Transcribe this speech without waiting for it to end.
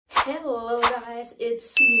Hello guys,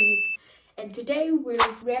 it's me, and today we're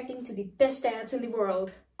reacting to the best ads in the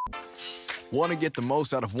world. Want to get the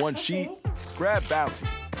most out of one sheet? Grab Bounty.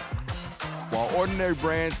 While ordinary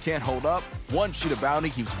brands can't hold up, one sheet of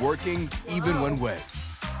Bounty keeps working even when wet.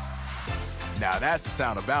 Now that's the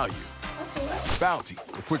sound of value. Bounty,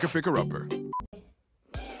 the quicker picker-upper.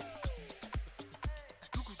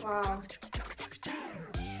 Wow.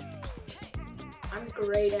 I'm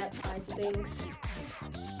great at spicy things.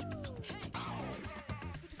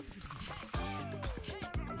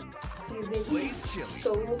 Dude, this is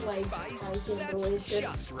so like spicy and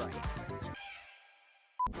delicious.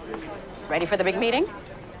 Ready for the big meeting?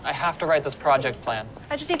 I have to write this project plan.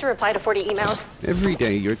 I just need to reply to 40 emails. Every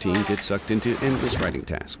day, your team gets sucked into endless writing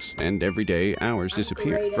tasks, and every day, hours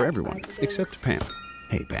disappear for everyone, except Pam.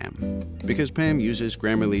 Hey, Pam. Because Pam uses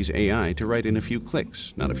Grammarly's AI to write in a few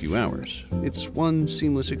clicks, not a few hours. It's one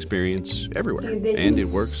seamless experience everywhere, and it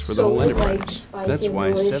works for the whole enterprise. That's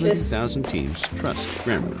why 70,000 teams trust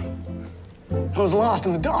Grammarly. I was lost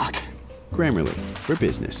in the dark. Grammarly, for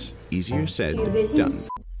business. Easier said, done.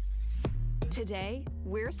 Today,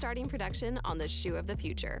 we're starting production on the shoe of the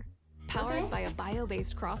future. Powered by a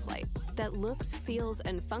bio-based crosslight that looks, feels,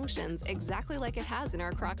 and functions exactly like it has in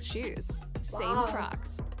our Crocs shoes. Same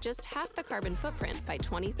Crocs, just half the carbon footprint by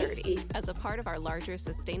 2030 as a part of our larger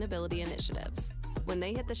sustainability initiatives. When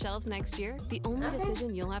they hit the shelves next year, the only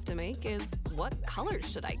decision you'll have to make is, what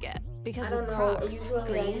colors should I get? Because with Crocs,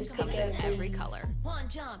 green comes in every color. One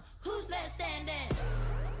jump, who's left standing?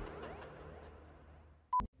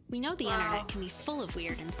 We know the internet can be full of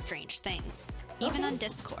weird and strange things, even on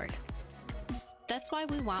Discord. That's why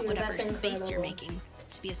we want whatever space you're making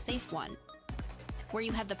to be a safe one, where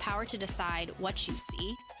you have the power to decide what you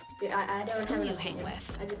see, who you hang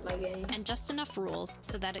with, and just enough rules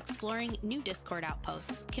so that exploring new Discord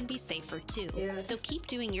outposts can be safer too. So keep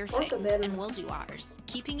doing your thing, and we'll do ours,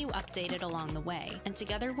 keeping you updated along the way, and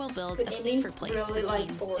together we'll build a safer place for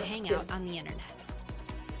teens to hang out on the internet.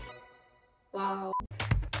 Wow.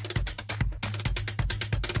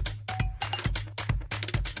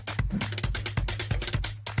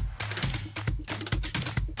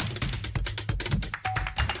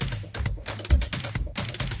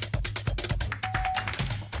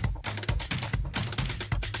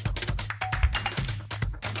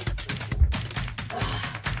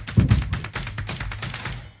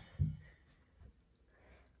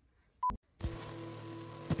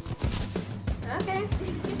 Okay.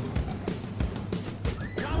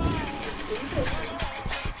 Wow.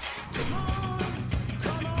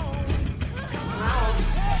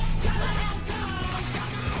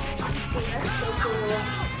 That's so cool.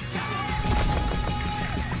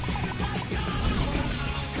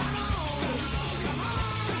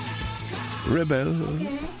 Rebel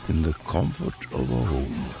in the comfort of a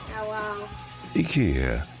home. Oh, wow.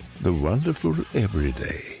 IKEA, the wonderful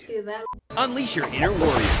everyday. Dude, that... Unleash your inner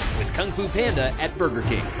warrior with Kung Fu Panda at Burger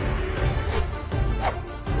King.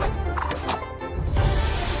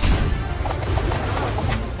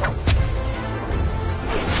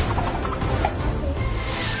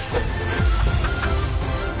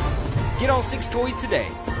 Get all 6 toys today.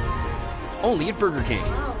 Only at Burger King.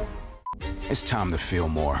 Wow. It's time to feel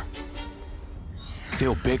more.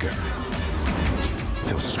 Feel bigger.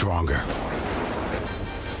 Feel stronger.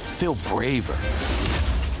 Feel braver.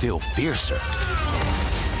 Feel fiercer.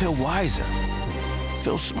 Feel wiser.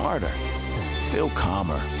 Feel smarter. Feel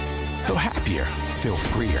calmer. Feel happier. Feel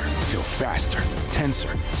freer. Feel faster.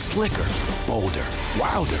 Tenser. Slicker. Bolder.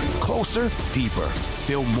 Wilder. Closer. Deeper.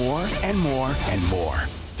 Feel more and more and more.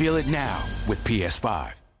 Feel it now with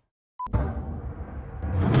PS5.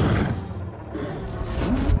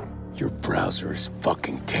 Your browser is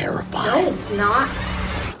fucking terrifying. No, it's not.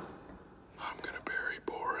 I'm gonna bury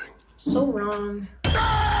boring. So wrong. Does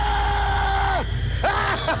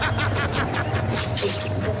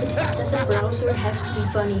a browser have to be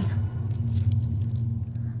funny?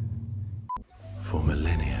 For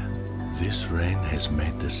millennia, this rain has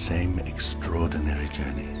made the same extraordinary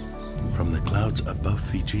journey. From the clouds above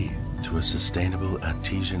Fiji to a sustainable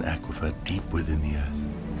artesian aquifer deep within the earth.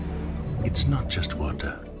 It's not just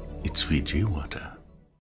water, it's Fiji water.